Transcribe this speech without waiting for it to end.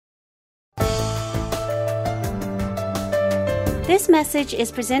This message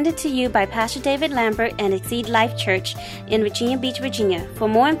is presented to you by Pastor David Lambert and Exceed Life Church in Virginia Beach, Virginia. For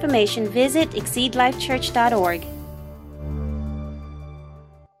more information, visit exceedlifechurch.org.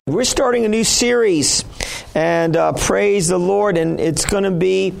 We're starting a new series, and praise the Lord, and it's going to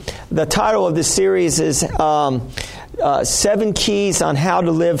be, the title of this series is 7 Keys on How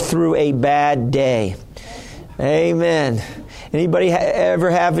to Live Through a Bad Day. Amen. Anybody ever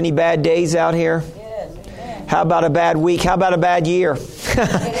have any bad days out here? How about a bad week? How about a bad year?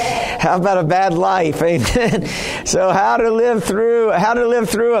 How about a bad life? Amen. So how to live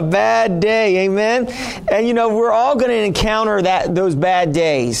through a bad day? Amen. And we're all going to encounter those bad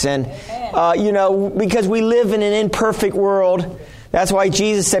days, and because we live in an imperfect world. That's why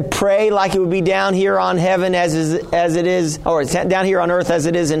Jesus said, "Pray like it would be down here on heaven as it is, or it's down here on earth as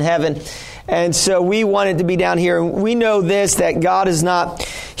it is in heaven." And so we want it to be down here. And we know this, that God is not,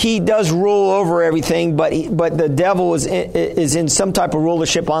 He does rule over everything, but the devil is in some type of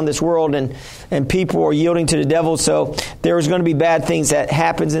rulership on this world, and people are yielding to the devil. So there's going to be bad things that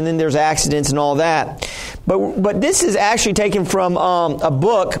happens, and then there's accidents and all that. But this is actually taken from a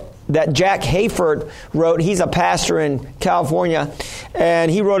book that Jack Hayford wrote. He's a pastor in California, and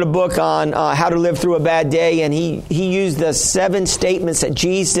he wrote a book on how to live through a bad day, and he used the 7 statements that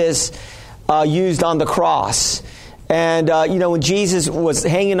Jesus used on the cross. And, when Jesus was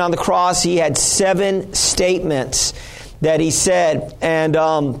hanging on the cross, He had 7 statements that He said. And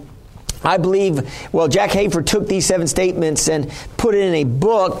I believe, Jack Hayford took these 7 statements and put it in a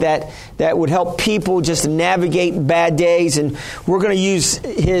book that would help people just navigate bad days. And we're going to use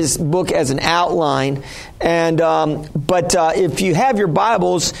his book as an outline. And but if you have your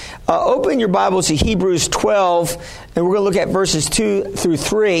Bibles, open your Bibles to Hebrews 12, and we're going to look at verses 2 through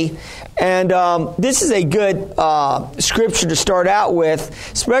 3. And this is a good scripture to start out with,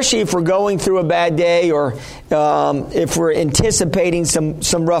 especially if we're going through a bad day, or if we're anticipating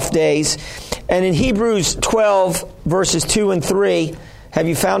some rough days. And in Hebrews 12, verses 2 and 3, have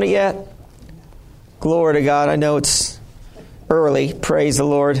you found it yet? Glory to God. I know it's early. Praise the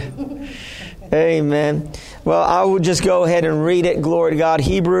Lord. Amen. Well, I will just go ahead and read it. Glory to God.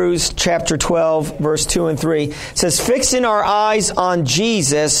 Hebrews chapter 12, verse 2 and 3. It says, "Fixing our eyes on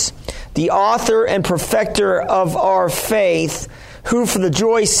Jesus, the author and perfecter of our faith, who for the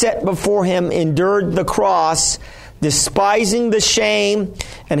joy set before Him endured the cross, despising the shame,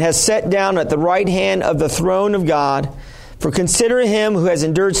 and has sat down at the right hand of the throne of God. For consider Him who has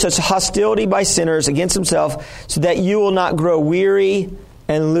endured such hostility by sinners against Himself, so that you will not grow weary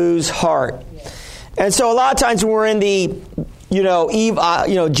and lose heart." And so a lot of times when we're in the,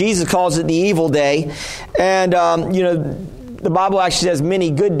 Jesus calls it the evil day. And, the Bible actually says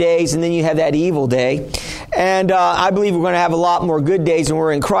many good days, and then you have that evil day. And I believe we're going to have a lot more good days when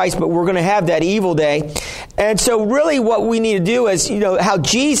we're in Christ, but we're going to have that evil day. And so really what we need to do is, how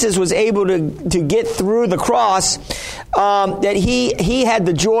Jesus was able to get through the cross, that he had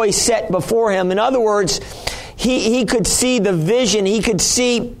the joy set before Him. In other words, He could see the vision. He could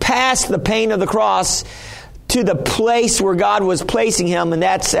see past the pain of the cross to the place where God was placing Him, and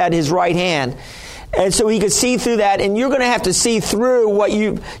that's at His right hand. And so He could see through that, and you're going to have to see through what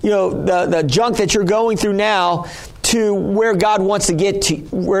the junk that you're going through now to where God wants to get to,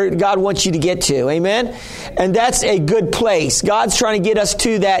 where God wants you to get to. Amen? And that's a good place. God's trying to get us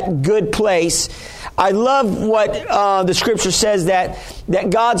to that good place. I love what the Scripture says, that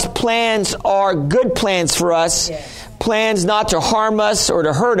God's plans are good plans for us. Yes. Plans not to harm us or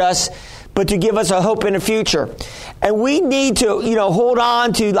to hurt us, but to give us a hope in the future. And we need to, hold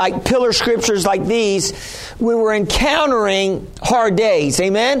on to like pillar scriptures like these when we're encountering hard days.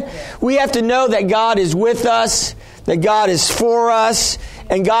 Amen? Yes. We have to know that God is with us, that God is for us,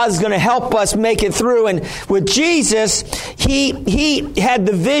 and God's going to help us make it through. And with Jesus, He had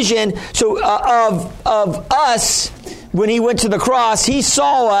the vision of us when He went to the cross. He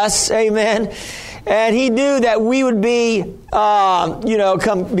saw us, amen, and He knew that we would be,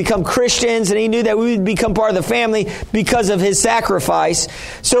 become Christians, and He knew that we would become part of the family because of His sacrifice.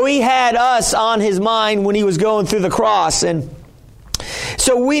 So He had us on His mind when He was going through the cross. And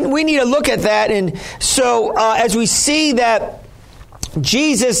so we need to look at that. And so as we see that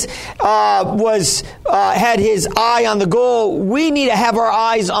Jesus had His eye on the goal, we need to have our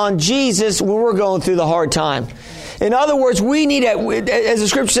eyes on Jesus when we're going through the hard time. In other words, we need to, as the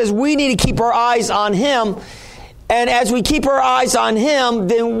Scripture says, we need to keep our eyes on Him. And as we keep our eyes on Him,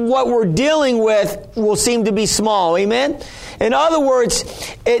 then what we're dealing with will seem to be small. Amen? In other words,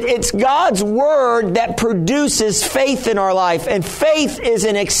 it's God's Word that produces faith in our life. And faith is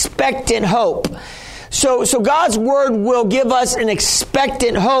an expectant hope. So God's Word will give us an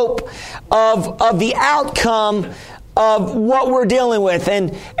expectant hope of the outcome of what we're dealing with.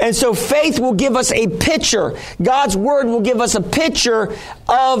 And so faith will give us a picture. God's Word will give us a picture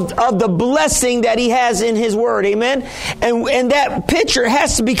of the blessing that He has in His Word. Amen? And that picture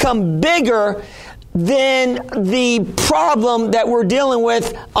has to become bigger than the problem that we're dealing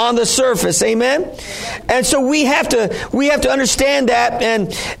with on the surface. Amen? And so we have to understand that.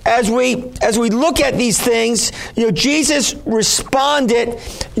 And as we look at these things, Jesus responded,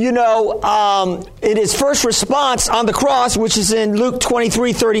 in His first response on the cross, which is in Luke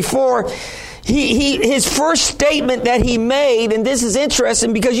 23:34. His first statement that He made, and this is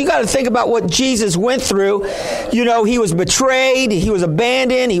interesting because you got to think about what Jesus went through. He was betrayed, He was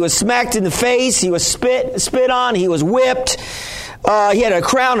abandoned, He was smacked in the face, He was spit on, He was whipped. He had a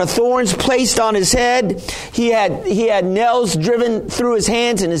crown of thorns placed on His head. He had nails driven through His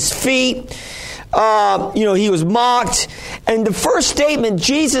hands and His feet. He was mocked. And the first statement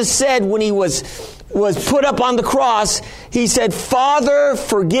Jesus said when He was put up on the cross, He said, "Father,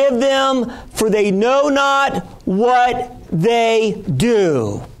 forgive them, for they know not what they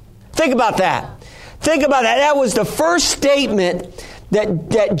do." Think about that. Think about that. That was the first statement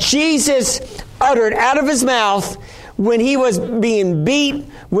that Jesus uttered out of His mouth when He was being beat,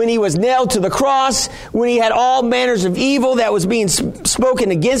 when He was nailed to the cross, when He had all manners of evil that was being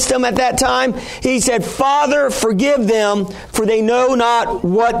spoken against Him at that time. He said, "Father, forgive them, for they know not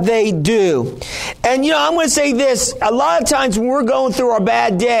what they do." And, I'm going to say this. A lot of times when we're going through our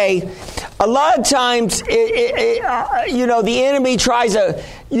bad day, a lot of times, the enemy tries to,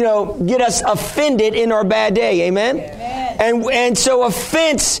 get us offended in our bad day. Amen? Amen. And so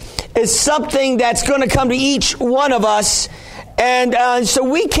offense is something that's going to come to each one of us. And so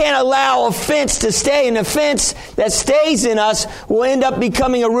we can't allow offense to stay. An offense that stays in us will end up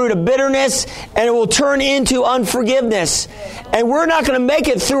becoming a root of bitterness, and it will turn into unforgiveness. And we're not going to make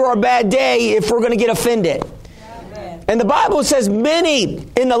it through our bad day if we're going to get offended. And the Bible says many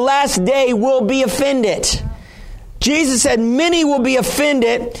in the last day will be offended. Jesus said many will be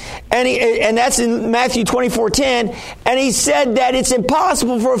offended, and that's in Matthew 24:10. And He said that it's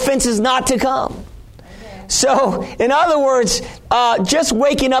impossible for offenses not to come. So, in other words, just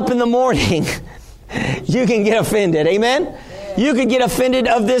waking up in the morning, you can get offended. Amen? You could get offended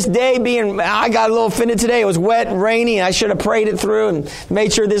of this day I got a little offended today. It was wet and rainy, and I should have prayed it through and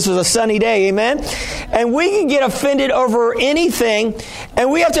made sure this was a sunny day. Amen? And we can get offended over anything.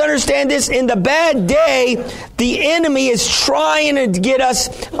 And we have to understand this. In the bad day, the enemy is trying to get us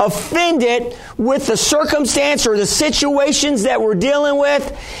offended with the circumstance or the situations that we're dealing with.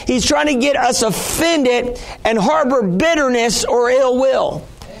 He's trying to get us offended and harbor bitterness or ill will.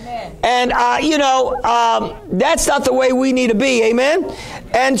 And, that's not the way we need to be. Amen?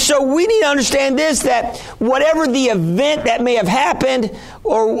 And so we need to understand this, that whatever the event that may have happened,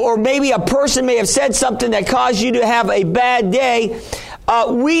 or maybe a person may have said something that caused you to have a bad day,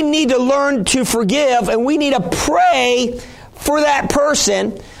 we need to learn to forgive, and we need to pray for that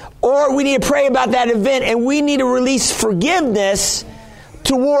person, or we need to pray about that event, and we need to release forgiveness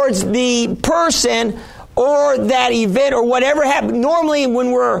towards the person or that event or whatever happened. Normally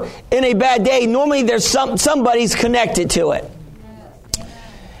when we're in a bad day, normally there's somebody's connected to it.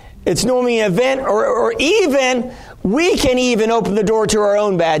 It's normally an event, or even we can even open the door to our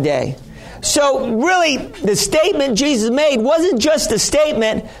own bad day. So really, the statement Jesus made wasn't just a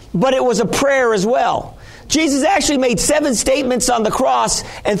statement, but it was a prayer as well. Jesus actually made 7 statements on the cross,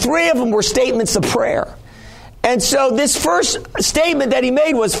 and 3 of them were statements of prayer. And so this first statement that He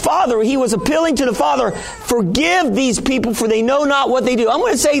made was, Father, He was appealing to the Father, forgive these people, for they know not what they do. I'm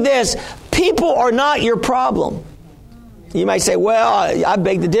going to say this, people are not your problem. You might say, well, I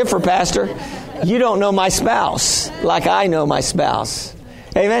beg to differ, Pastor. You don't know my spouse like I know my spouse.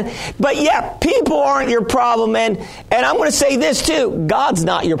 Amen? But yeah, people aren't your problem. And I'm going to say this too, God's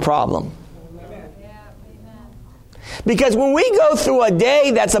not your problem. Because when we go through a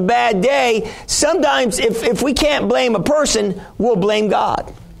day that's a bad day, sometimes if we can't blame a person, we'll blame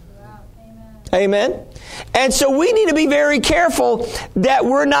God. Amen? And so we need to be very careful that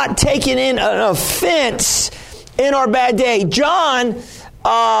we're not taking in an offense in our bad day. John,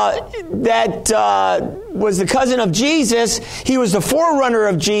 that was the cousin of Jesus, he was the forerunner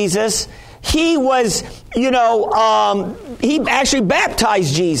of Jesus. He was, he actually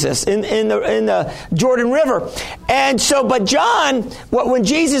baptized Jesus in the Jordan River. And so, but John, when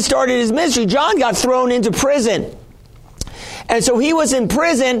Jesus started his ministry, John got thrown into prison. And so he was in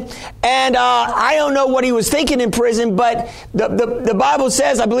prison, and I don't know what he was thinking in prison, but the Bible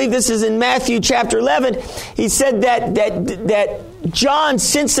says, I believe this is in Matthew chapter 11, he said that John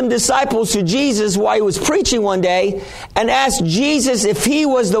sent some disciples to Jesus while he was preaching one day and asked Jesus if he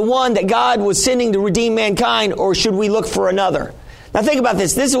was the one that God was sending to redeem mankind, or should we look for another? Now think about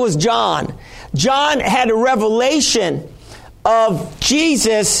this. This was John. John had a revelation of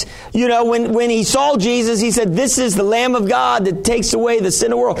Jesus. You know, when he saw Jesus, he said, "This is the Lamb of God that takes away the sin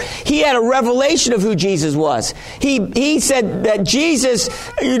of the world." He had a revelation of who Jesus was. He said that Jesus,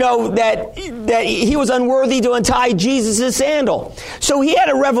 you know, that he was unworthy to untie Jesus' sandal. So he had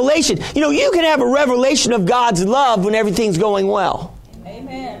a revelation. You know, you can have a revelation of God's love when everything's going well.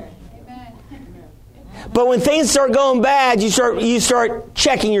 Amen. But when things start going bad, you start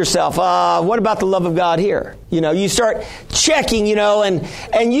checking yourself. What about the love of God here? You know, you start checking, you know,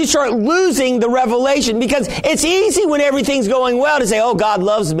 and you start losing the revelation, because it's easy when everything's going well to say, "Oh, God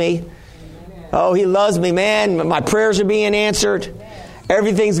loves me. Oh, He loves me, man. My prayers are being answered.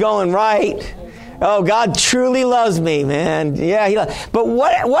 Everything's going right. Oh, God truly loves me, man. Yeah, But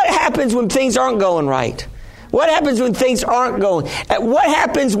what happens when things aren't going right? What happens when things aren't going? What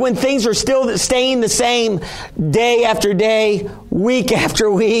happens when things are still staying the same day after day, week after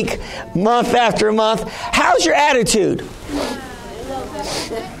week, month after month? How's your attitude?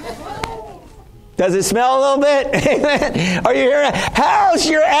 Does it smell a little bit? Amen. Are you hearing? How's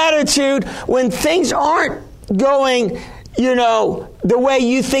your attitude when things aren't going, you know, the way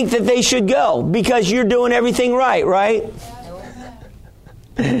you think that they should go, because you're doing everything right, right?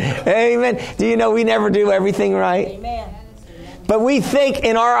 Amen. Do you know we never do everything right? Amen. But we think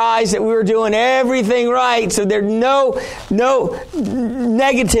in our eyes that we were doing everything right, so there's no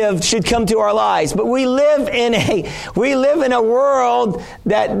negative should come to our lives. But we live in a world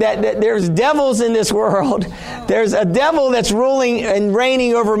that there's devils in this world. There's a devil that's ruling and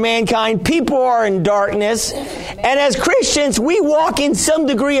reigning over mankind. People are in darkness. And as Christians, we walk in some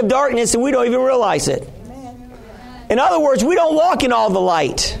degree of darkness and we don't even realize it. In other words, we don't walk in all the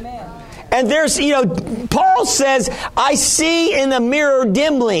light. And there's, you know, Paul says, "I see in the mirror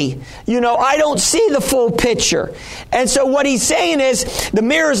dimly." You know, I don't see the full picture. And so what he's saying is, the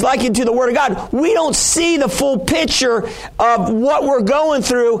mirror is likened to the Word of God. We don't see the full picture of what we're going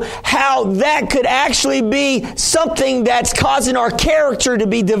through, how that could actually be something that's causing our character to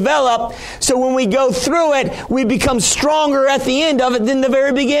be developed. So when we go through it, we become stronger at the end of it than the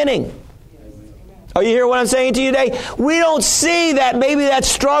very beginning. Are you hearing what I'm saying to you today? We don't see that maybe that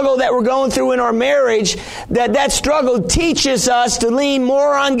struggle that we're going through in our marriage, that struggle teaches us to lean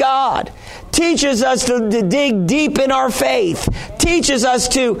more on God. Teaches us to dig deep in our faith. Teaches us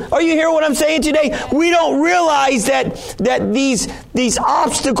to, are you hearing what I'm saying today? We don't realize that these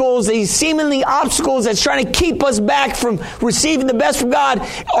obstacles, these seemingly obstacles that's trying to keep us back from receiving the best from God,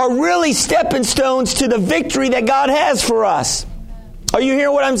 are really stepping stones to the victory that God has for us. Are you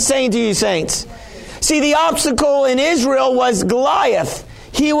hearing what I'm saying to you, saints? See, the obstacle in Israel was Goliath.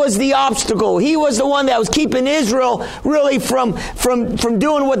 He was the obstacle. He was the one that was keeping Israel really from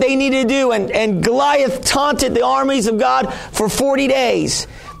doing what they needed to do. And Goliath taunted the armies of God for 40 days.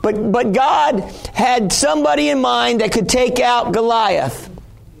 But God had somebody in mind that could take out Goliath.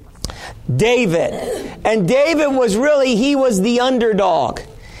 David. And David was he was the underdog.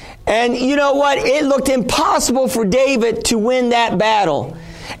 And you know what? It looked impossible for David to win that battle.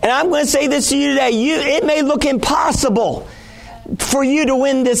 And I'm going to say this to you today. It may look impossible for you to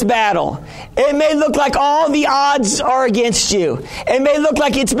win this battle. It may look like all the odds are against you. It may look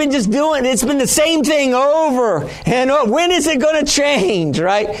like it's been the same thing over and over. When is it going to change,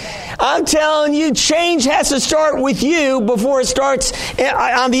 right? I'm telling you, change has to start with you before it starts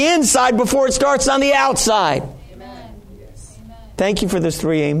on the inside, before it starts on the outside. Thank you for those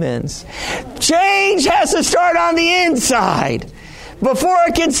 3 amens. Change has to start on the inside before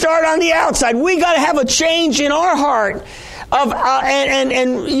it can start on the outside. We got to have a change in our heart of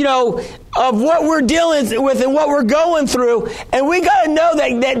what we're dealing with and what we're going through, and we got to know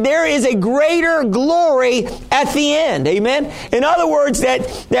that there is a greater glory at the end. Amen. In other words,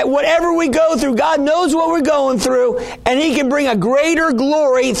 that whatever we go through, God knows what we're going through, and He can bring a greater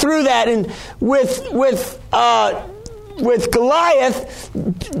glory through that. And with Goliath,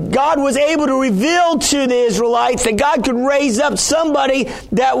 God was able to reveal to the Israelites that God could raise up somebody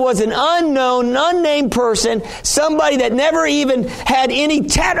that was an unknown, unnamed person, somebody that never even had any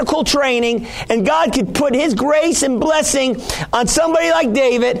tactical training, and God could put His grace and blessing on somebody like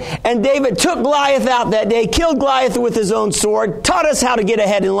David. And David took Goliath out that day, killed Goliath with his own sword, taught us how to get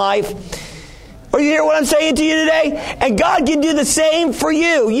ahead in life. Are you hearing what I'm saying to you today? And God can do the same for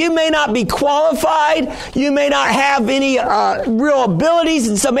you. You may not be qualified. You may not have any real abilities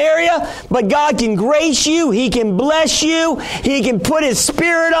in some area, but God can grace you. He can bless you. He can put His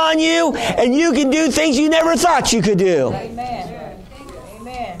Spirit on you, and you can do things you never thought you could do. Amen.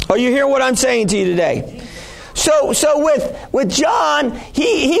 Are you hearing what I'm saying to you today? So with John,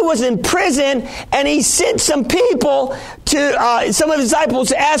 he was in prison, and he sent some people to some of his disciples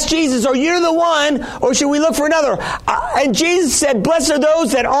to ask Jesus, "Are you the one, or should we look for another?" And Jesus said, "Blessed are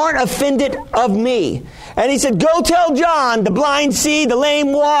those that aren't offended of me." And he said, "Go tell John, the blind see, the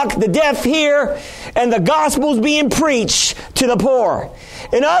lame walk, the deaf hear, and the gospel's being preached to the poor."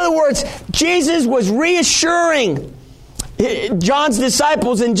 In other words, Jesus was reassuring John's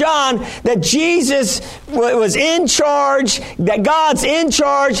disciples and John that Jesus was in charge, that God's in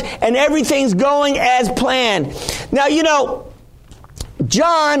charge, and everything's going as planned. Now,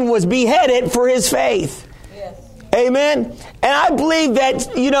 John was beheaded for his faith. Yes. Amen? And I believe that,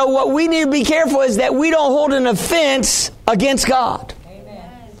 what we need to be careful is that we don't hold an offense against God.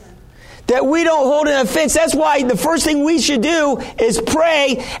 That we don't hold an offense. That's why the first thing we should do is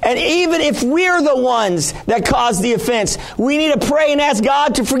pray. And even if we're the ones that caused the offense, we need to pray and ask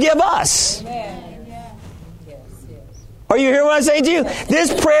God to forgive us. Amen. Are you hearing what I'm saying to you?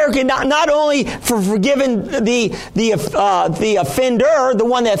 This prayer can not only for forgiving the offender, the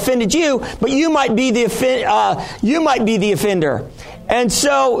one that offended you, but you might be the offender. And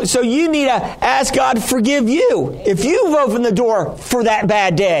so you need to ask God to forgive you if you've opened the door for that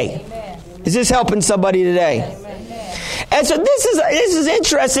bad day. Is this helping somebody today? And so this is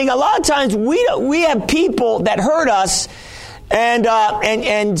interesting. A lot of times we have people that hurt us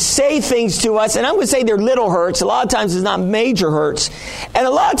and say things to us, and I'm going to say they're little hurts. A lot of times it's not major hurts, and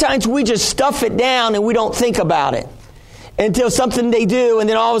a lot of times we just stuff it down and we don't think about it until something they do, and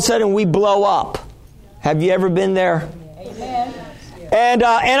then all of a sudden we blow up. Have you ever been there? Amen. And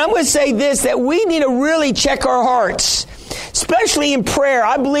I'm going to say this, that we need to really check our hearts. Especially in prayer.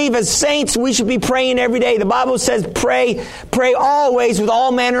 I believe as saints we should be praying every day. The Bible says pray always with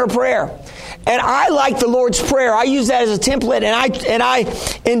all manner of prayer. And I like the Lord's Prayer. I use that as a template, and I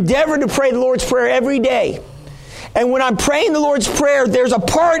endeavor to pray the Lord's Prayer every day. And when I'm praying the Lord's Prayer, there's a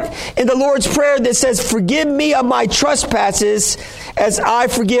part in the Lord's Prayer that says, "Forgive me of my trespasses as I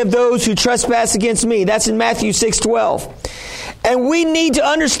forgive those who trespass against me." That's in Matthew 6:12. And we need to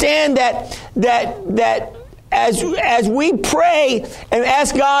understand that as we pray and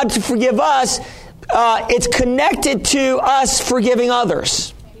ask God to forgive us, it's connected to us forgiving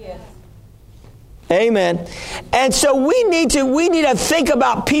others. Yes. Amen. And so we need to think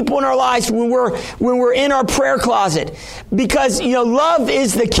about people in our lives when we're in our prayer closet, because love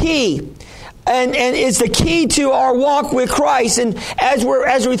is the key. And it's the key to our walk with Christ. And as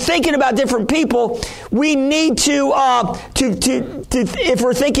we're thinking about different people, we need to if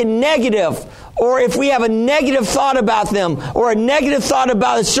we're thinking negative, or if we have a negative thought about them, or a negative thought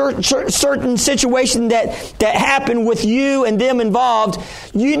about a certain situation that happened with you and them involved,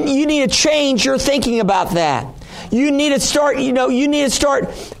 you need to change your thinking about that. You need to start. You need to start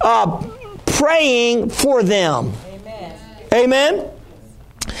praying for them. Amen. Amen.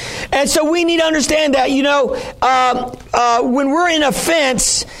 And so we need to understand that, when we're in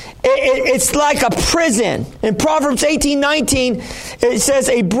offense, it's like a prison. In Proverbs 18:19, it says,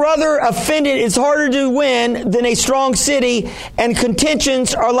 "A brother offended is harder to win than a strong city, and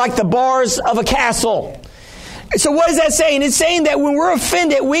contentions are like the bars of a castle." So what is that saying? It's saying that when we're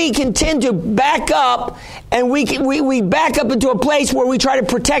offended, we can tend to back up, and we back up into a place where we try to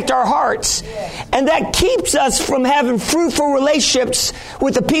protect our hearts. Yes. And that keeps us from having fruitful relationships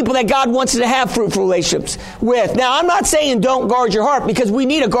with the people that God wants us to have fruitful relationships with. Now, I'm not saying don't guard your heart, because we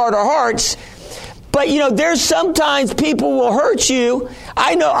need to guard our hearts. But, there's sometimes people will hurt you.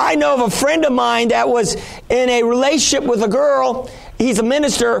 I know of a friend of mine that was in a relationship with a girl. He's a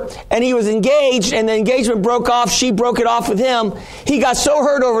minister, and he was engaged, and the engagement broke off. She broke it off with him. He got so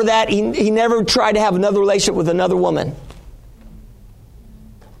hurt over that, he never tried to have another relationship with another woman.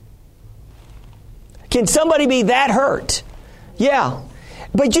 Can somebody be that hurt? Yeah.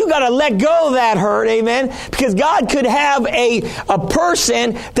 But you got to let go of that hurt, amen? Because God could have a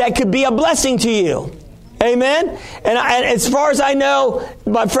person that could be a blessing to you. Amen? And as far as I know,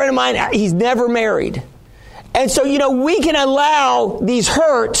 my friend of mine, he's never married. And so, we can allow these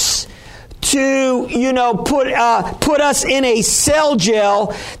hurts to, put us in a cell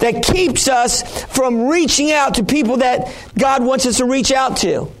jail that keeps us from reaching out to people that God wants us to reach out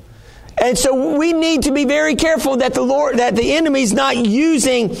to. And so we need to be very careful that the enemy's not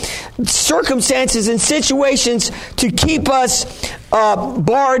using circumstances and situations to keep us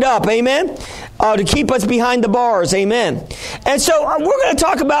barred up. Amen. To keep us behind the bars. Amen. And so I'm going to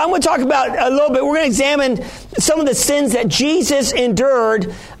talk about a little bit. We're going to examine some of the sins that Jesus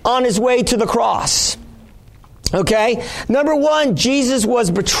endured on his way to the cross. Okay. Number one, Jesus was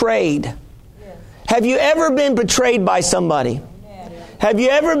betrayed. Yes. Have you ever been betrayed by somebody? Have you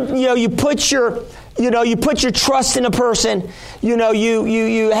ever, you put your trust in a person, you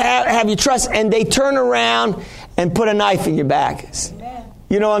have your trust, and they turn around and put a knife in your back. Amen.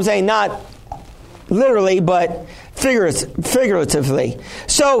 You know what I'm saying? Not literally, but figuratively.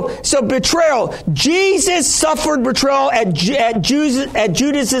 So betrayal. Jesus suffered betrayal at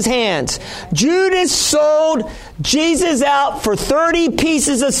Judas's hands. Judas sold Jesus out for 30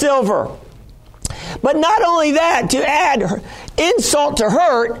 pieces of silver. But not only that, to add insult to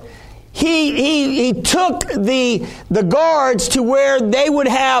hurt, he took the guards to where they would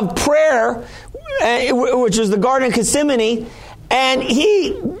have prayer, which was the Garden of Gethsemane, and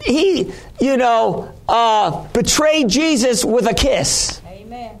he betrayed Jesus with a kiss.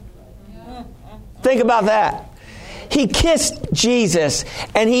 Amen. Think about that. He kissed Jesus,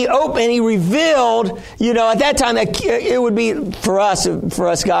 and he revealed, at that time, it would be, for us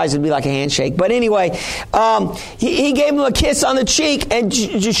guys, it would be like a handshake. But anyway, he gave him a kiss on the cheek, and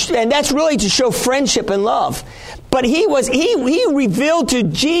that's really to show friendship and love. But he revealed to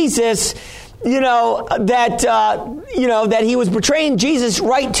Jesus, that he was betraying Jesus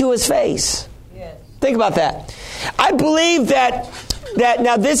right to his face. Yes. Think about that. I believe that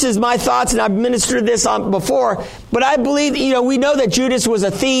now this is my thoughts, and I've ministered this on before, but I believe, we know that Judas was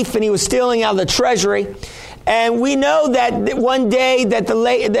a thief and he was stealing out of the treasury. And we know that one day that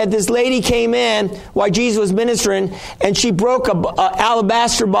this lady came in while Jesus was ministering, and she broke a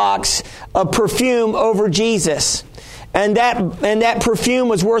alabaster box of perfume over Jesus. And that perfume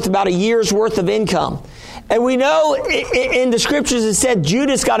was worth about a year's worth of income. And we know in the scriptures it said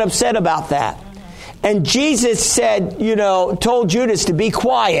Judas got upset about that. And Jesus said, told Judas to be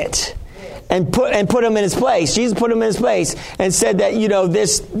quiet and put him in his place. Jesus put him in his place and said that,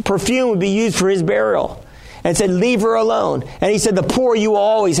 this perfume would be used for his burial. And said, leave her alone. And he said, the poor you will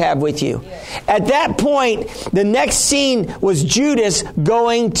always have with you. At that point, the next scene was Judas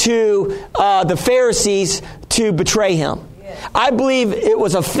going to the Pharisees to betray him. I believe it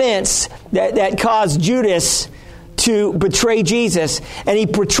was offense that caused Judas to betray Jesus. And he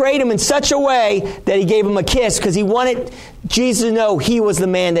betrayed him in such a way that he gave him a kiss because he wanted Jesus to know he was the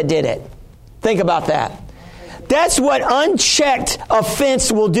man that did it. Think about that. That's what unchecked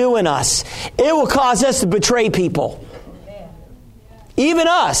offense will do in us. It will cause us to betray people. Even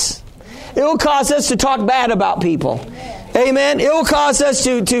us. It will cause us to talk bad about people. Amen. It will cause us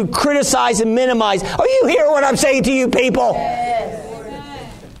to criticize and minimize. Are you hearing what I'm saying to you people?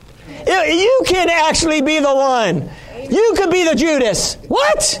 You can actually be the one. You could be the Judas.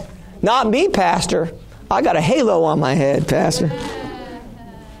 What? Not me, Pastor. I got a halo on my head, Pastor.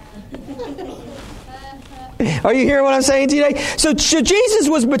 Are you hearing what I'm saying today? So Jesus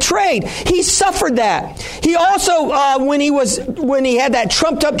was betrayed. He suffered that. He also, when he had that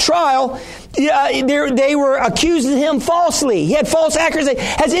trumped up trial, they were accusing him falsely. He had false accusation.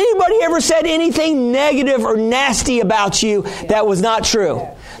 Has anybody ever said anything negative or nasty about you that was not true?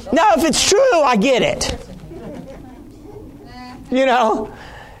 Now, if it's true, I get it.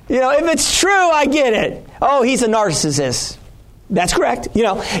 If it's true, I get it. Oh, he's a narcissist. That's correct.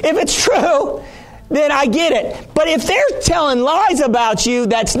 If it's true, then I get it. But if they're telling lies about you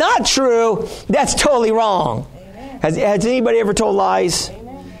that's not true, that's totally wrong. Has anybody ever told lies?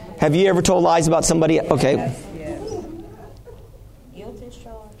 Amen. Have you ever told lies about somebody? Okay. Yes. Guilt is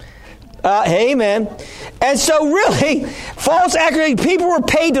charged. Amen. And so really, false accusation, people were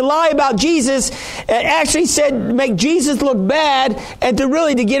paid to lie about Jesus and actually said make Jesus look bad and to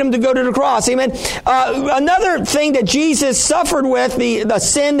get him to go to the cross. Amen. Another thing that Jesus suffered with, the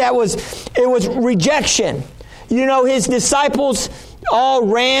sin it was rejection. His disciples all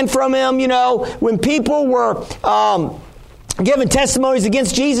ran from him. When people were giving testimonies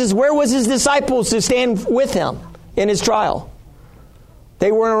against Jesus, where was his disciples to stand with him in his trial?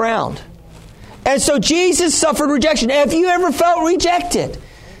 They weren't around. And so Jesus suffered rejection. Have you ever felt rejected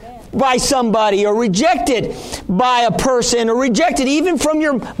by somebody, or rejected by a person, or rejected even from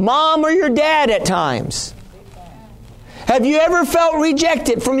your mom or your dad at times? Have you ever felt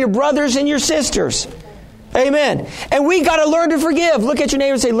rejected from your brothers and your sisters? Amen. And we got to learn to forgive. Look at your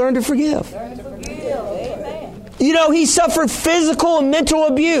neighbor and say, learn to forgive. Learn to forgive. Amen. He suffered physical and mental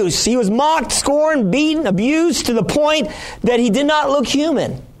abuse. He was mocked, scorned, beaten, abused to the point that he did not look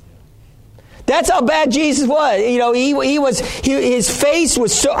human. That's how bad Jesus was. His face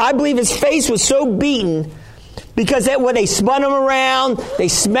was so, I believe his face was so beaten because when they spun him around, they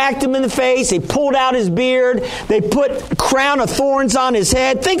smacked him in the face, they pulled out his beard, they put a crown of thorns on his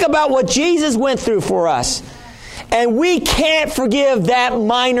head. Think about what Jesus went through for us. And we can't forgive that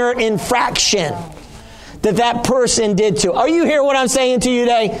minor infraction. that person did to. Are you hearing what I'm saying to you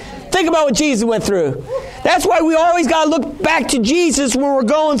today? Think about what Jesus went through. That's why we always got to look back to Jesus when we're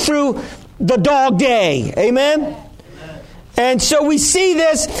going through the dog day. Amen? And so we see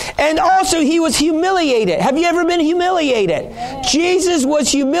this, and also he was humiliated. Have you ever been humiliated? Amen. Jesus was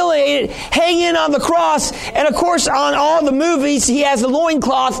humiliated, hanging on the cross. And of course, on all the movies, he has a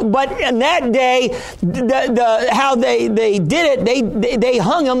loincloth. But in that day, how they did it, they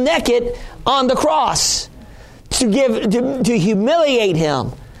hung him naked on the cross to humiliate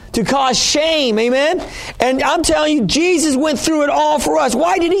him, to cause shame. Amen? And I'm telling you, Jesus went through it all for us.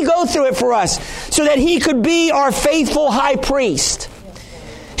 Why did he go through it for us? So that he could be our faithful high priest.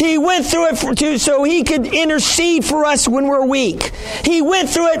 He went through it so he could intercede for us when we're weak. He went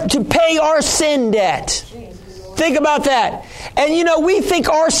through it to pay our sin debt. Think about that. And we think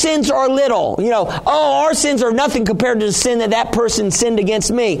our sins are little. Our sins are nothing compared to the sin that person sinned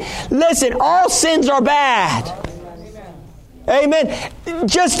against me. Listen, all sins are bad. Amen.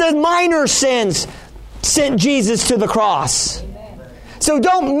 Just the minor sins sent Jesus to the cross. So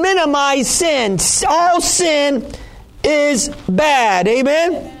don't minimize sin. All sin is bad.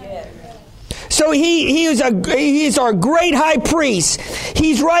 Amen. So he is our great high priest.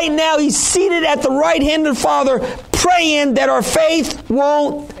 He's seated at the right hand of the Father, praying that our faith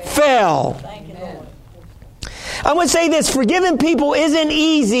won't fail. I'm going to say this: forgiving people isn't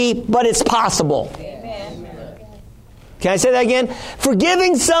easy, but it's possible. Can I say that again?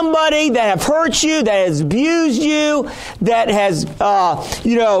 Forgiving somebody that have hurt you, that has abused you, that has,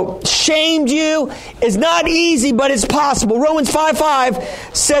 shamed you is not easy, but it's possible. Romans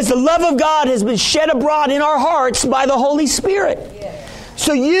 5:5 says the love of God has been shed abroad in our hearts by the Holy Spirit.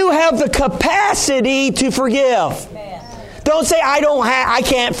 So you have the capacity to forgive. Don't say, I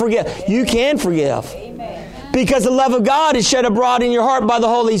can't forgive. You can forgive. Because the love of God is shed abroad in your heart by the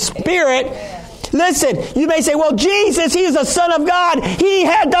Holy Spirit. Listen, you may say, well, Jesus, he is the Son of God. He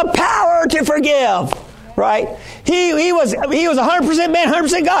had the power to forgive. Right? He was 100% man,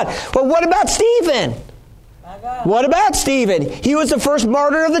 100% God. Well, what about Stephen? What about Stephen? He was the first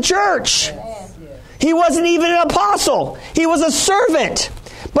martyr of the church. He wasn't even an apostle. He was a servant.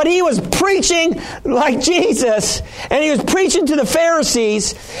 But he was preaching like Jesus, and he was preaching to the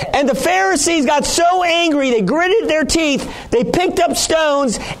Pharisees, and the Pharisees got so angry, they gritted their teeth, they picked up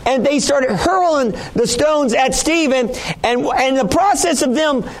stones, and they started hurling the stones at Stephen, and in the process of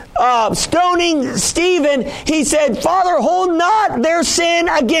them stoning Stephen, he said, Father, hold not their sin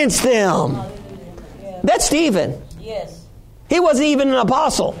against them. That's Stephen. Yes. He wasn't even an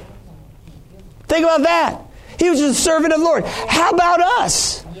apostle. Think about that. He was just a servant of the Lord. How about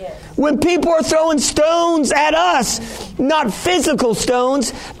us? When people are throwing stones at us, not physical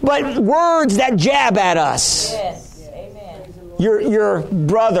stones, but words that jab at us. Yes. Amen. Your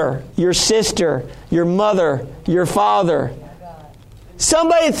brother, your sister, your mother, your father.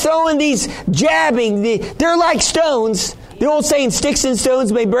 Somebody throwing these jabbing, they're like stones. The old saying, sticks and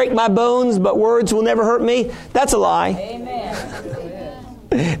stones may break my bones, but words will never hurt me. That's a lie. Amen.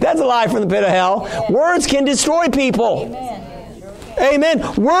 That's a lie from the pit of hell. Amen. Words can destroy people.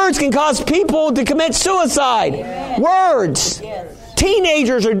 Amen. Words can cause people to commit suicide. Amen. Words. Yes.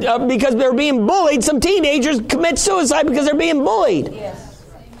 Teenagers are because they're being bullied. Some teenagers commit suicide because they're being bullied. Yes.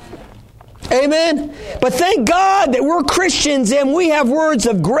 Amen. Yes. But thank God that we're Christians and we have words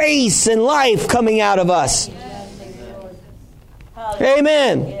of grace and life coming out of us. Yes.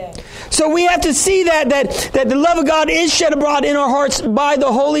 Amen. Yes. So we have to see that the love of God is shed abroad in our hearts by the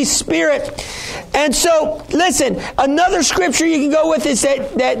Holy Spirit. And so, listen, another scripture you can go with is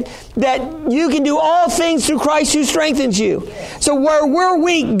that you can do all things through Christ who strengthens you. So where we're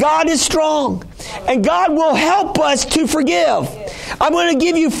weak, God is strong. And God will help us to forgive. I'm going to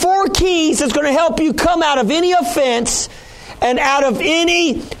give you 4 keys that's going to help you come out of any offense and out of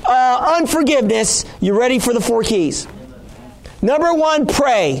any unforgiveness. You ready for the 4 keys? Number 1,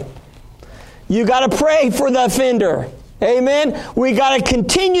 pray. You got to pray for the offender. Amen. We got to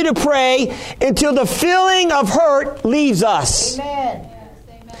continue to pray until the feeling of hurt leaves us. Amen.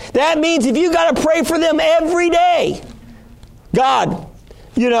 That means if you got to pray for them every day, God,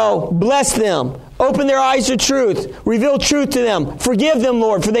 bless them. Open their eyes to truth. Reveal truth to them. Forgive them,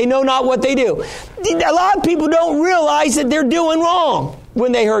 Lord, for they know not what they do. A lot of people don't realize that they're doing wrong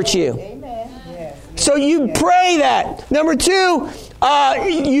when they hurt you. Amen. So you pray that. Number 2,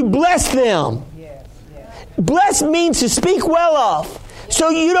 you bless them. Bless means to speak well of. So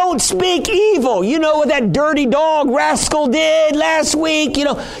you don't speak evil. You know what that dirty dog rascal did last week? You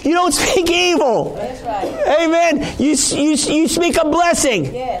don't speak evil. That's right. Amen. You speak a blessing.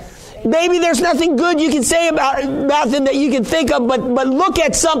 Yes. Maybe there's nothing good you can say about them that you can think of, but look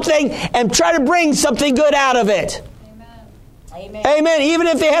at something and try to bring something good out of it. Amen. Amen. Even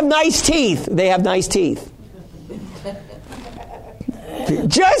if they have nice teeth, they have nice teeth.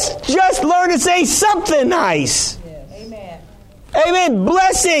 Just learn to say something nice. Amen. Amen.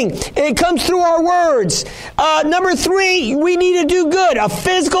 Blessing. It comes through our words. Number 3, we need to do good. A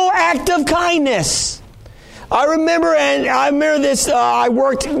physical act of kindness. I remember this. I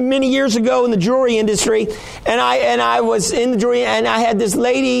worked many years ago in the jewelry industry, and I was in the jewelry, and I had this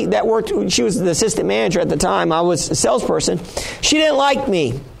lady that worked. She was the assistant manager at the time. I was a salesperson. She didn't like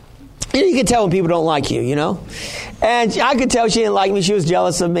me. You can tell when people don't like you, And I could tell she didn't like me. She was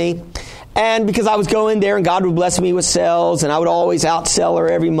jealous of me. And because I was going there and God would bless me with sales, and I would always outsell her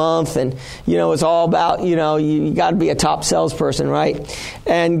every month. And, it's all about, you got to be a top salesperson, right?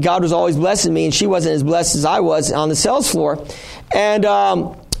 And God was always blessing me, and she wasn't as blessed as I was on the sales floor. And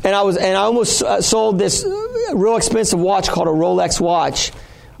I almost sold this real expensive watch called a Rolex watch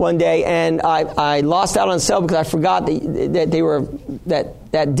one day, and I lost out on sale because I forgot that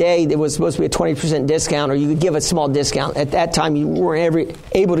day there was supposed to be a 20% discount, or you could give a small discount. At that time, you weren't ever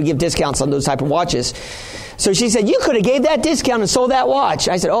able to give discounts on those type of watches. So she said, you could have gave that discount and sold that watch.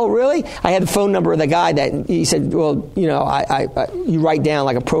 I said, oh, really? I had the phone number of the guy that he said, well, you write down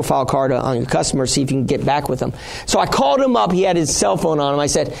like a profile card on your customer, see if you can get back with them. So I called him up. He had his cell phone on him. I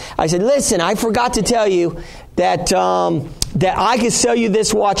said, listen, I forgot to tell you that I could sell you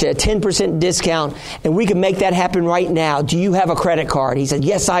this watch at a 10% discount, and we can make that happen right now. Do you have a credit card? He said,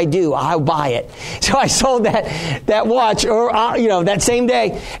 yes, I do. I'll buy it. So I sold that watch, or that same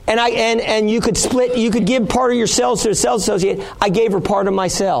day, and you could split. You could give part of your sales to a sales associate. I gave her part of my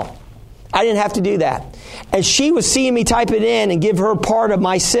sale. I didn't have to do that. And she was seeing me type it in and give her part of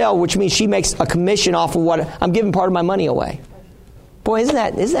my sale, which means she makes a commission off of what I'm giving part of my money away. Boy, isn't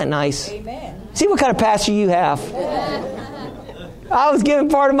that nice? Amen. See what kind of pastor you have. I was giving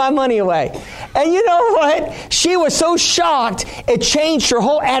part of my money away. And you know what? She was so shocked, it changed her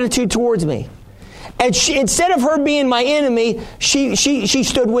whole attitude towards me. And instead of her being my enemy, she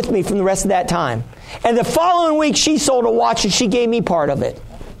stood with me from the rest of that time. And the following week, she sold a watch and she gave me part of it.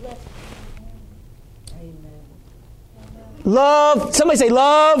 Love, somebody say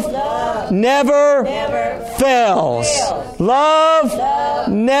love never fails. Love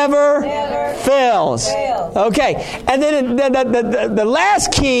never fails. Okay, and then the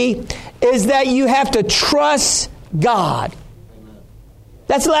last key is that you have to trust God.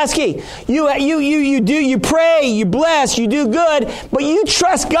 That's the last key. You pray, you bless, you do good, but you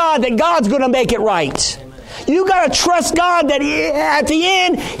trust God that God's going to make it right. You got to trust God that at the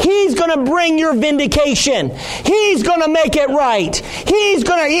end, He's going to bring your vindication. He's going to make it right. He's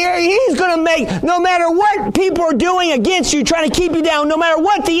going to make, no matter what people are doing against you, trying to keep you down, no matter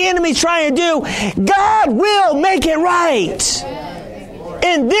what the enemy's trying to do, God will make it right.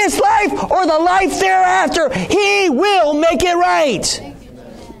 In this life or the life thereafter, He will make it right.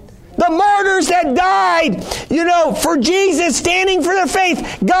 The martyrs that died, for Jesus, standing for their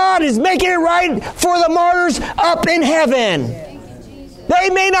faith, God is making it right for the martyrs up in heaven. They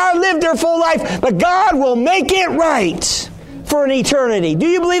may not have lived their full life, but God will make it right for an eternity. Do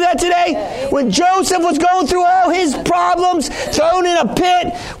you believe that today? When Joseph was going through all his problems, thrown in a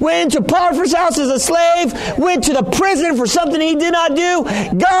pit, went into Potiphar's house as a slave, went to the prison for something he did not do,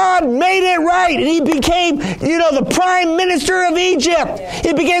 God made it right. And he became, the prime minister of Egypt.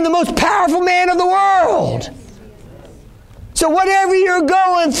 He became the most powerful man of the world. So whatever you're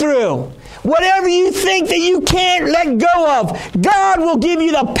going through, whatever you think that you can't let go of, God will give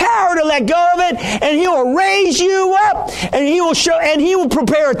you the power to let go of it, and He will raise you up, and He will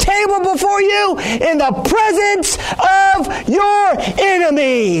prepare a table before you in the presence of your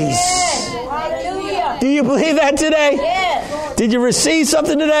enemies. Yes. Do you believe that today? Yes. Did you receive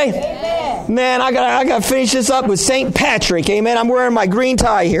something today? Amen. Man, I got to finish this up with St. Patrick. Amen. I'm wearing my green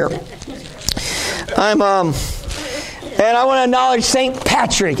tie here. And I want to acknowledge St.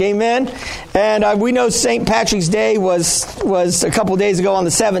 Patrick, amen. And we know St. Patrick's Day was a couple days ago on the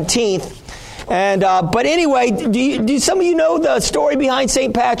 17th. And but anyway, do some of you know the story behind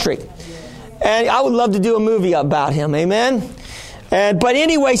St. Patrick? And I would love to do a movie about him, amen. But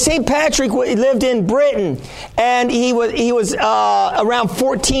anyway, St. Patrick lived in Britain, and he was around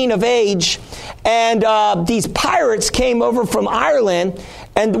 14 of age, and these pirates came over from Ireland.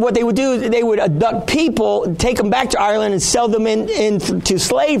 And what they would do is they would abduct people, take them back to Ireland, and sell them into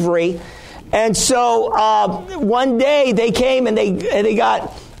slavery. And so one day they came and they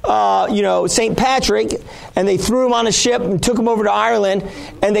got St. Patrick, and they threw him on a ship and took him over to Ireland,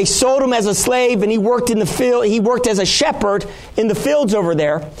 and they sold him as a slave, and he worked in the field. He worked as a shepherd in the fields over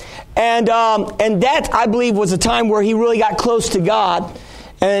there, and that, I believe, was a time where he really got close to God.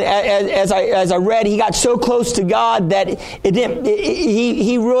 And as I read, he got so close to God that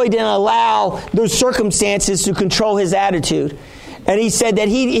he really didn't allow those circumstances to control his attitude. And he said that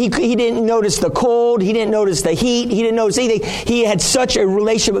he didn't notice the cold, he didn't notice the heat, he didn't notice anything. He had such a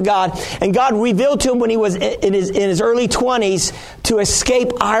relationship with God, and God revealed to him when he was in his early 20s to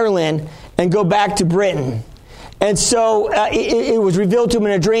escape Ireland and go back to Britain. And so it was revealed to him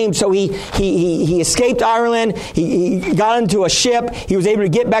in a dream. So he escaped Ireland. He got into a ship. He was able to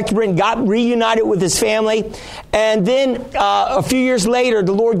get back to Britain, got reunited with his family. And then a few years later,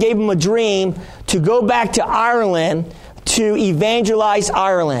 the Lord gave him a dream to go back to Ireland to evangelize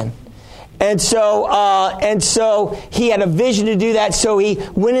Ireland. And so he had a vision to do that. So he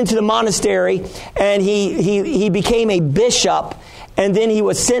went into the monastery, and he became a bishop. And then he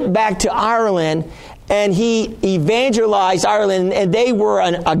was sent back to Ireland, and he evangelized Ireland, and they were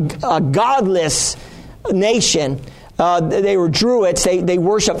a godless nation. They were Druids. They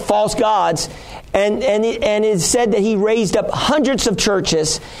worshiped false gods. And it said that he raised up hundreds of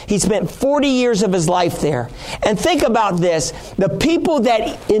churches. He spent 40 years of his life there. And think about this. The people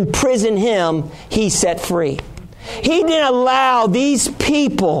that imprisoned him, he set free. He didn't allow these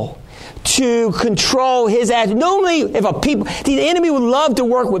people to control his attitude. Normally, the enemy would love to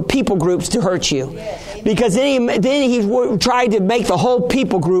work with people groups to hurt you, because then he tried to make the whole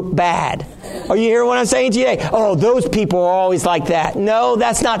people group bad. Are you hearing what I'm saying today? Oh, those people are always like that. No,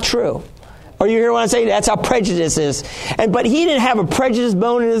 that's not true. Are you hearing what I'm saying? That's how prejudice is. But he didn't have a prejudice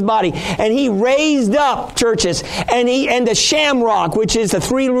bone in his body. And he raised up churches. And the shamrock, which is the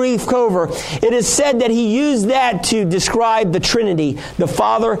three-leaf clover, it is said that he used that to describe the Trinity, the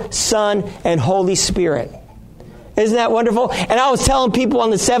Father, Son, and Holy Spirit. Isn't that wonderful? And I was telling people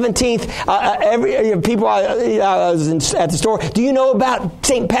on the 17th, I was at the store, do you know about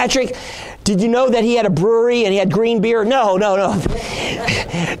St. Patrick? Did you know that he had a brewery and he had green beer? No.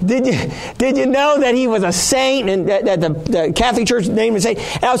 Did you know that he was a saint and that the Catholic Church named him a saint?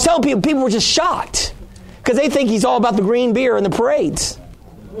 And I was telling people were just shocked because they think he's all about the green beer and the parades.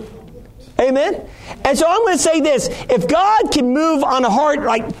 Amen? And so I'm going to say this. If God can move on a heart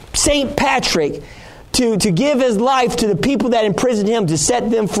like St. Patrick to give his life to the people that imprisoned him, to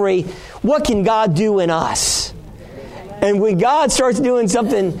set them free, what can God do in us? And when God starts doing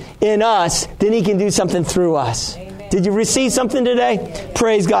something in us, then he can do something through us. Amen. Did you receive something today? Amen.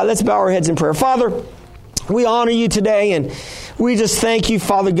 Praise God. Let's bow our heads in prayer. Father, we honor you today, and we just thank you,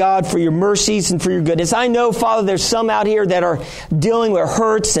 Father God, for your mercies and for your goodness. I know, Father, there's some out here that are dealing with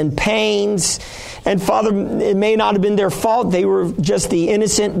hurts and pains. And Father, it may not have been their fault. They were just the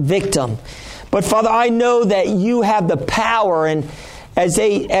innocent victim. But Father, I know that you have the power, and as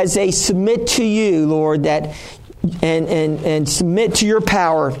they submit to you, Lord, that and submit to your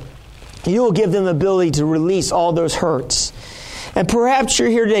power, you will give them the ability to release all those hurts. And perhaps you're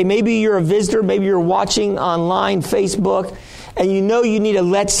here today. Maybe you're a visitor. Maybe you're watching online, Facebook, and you know you need to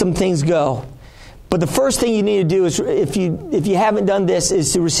let some things go. But the first thing you need to do is, if you haven't done this,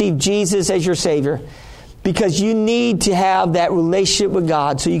 is to receive Jesus as your Savior. Because you need to have that relationship with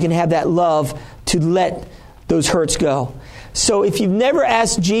God so you can have that love to let those hurts go. So if you've never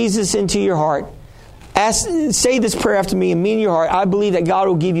asked Jesus into your heart, say this prayer after me and mean in your heart. I believe that God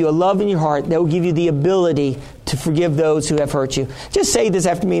will give you a love in your heart that will give you the ability to forgive those who have hurt you. Just say this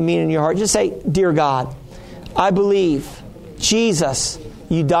after me and mean in your heart. Just say, Dear God, I believe, Jesus,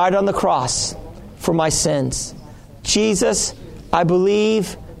 you died on the cross for my sins. Jesus, I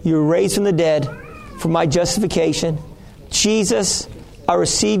believe you were raised from the dead for my justification. Jesus, I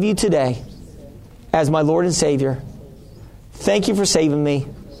receive you today as my Lord and Savior. Thank you for saving me.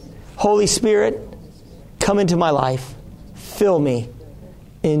 Holy Spirit, come into my life. Fill me.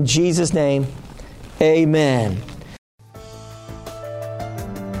 In Jesus' name, amen.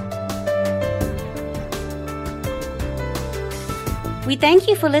 We thank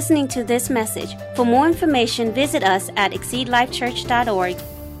you for listening to this message. For more information, visit us at exceedlifechurch.org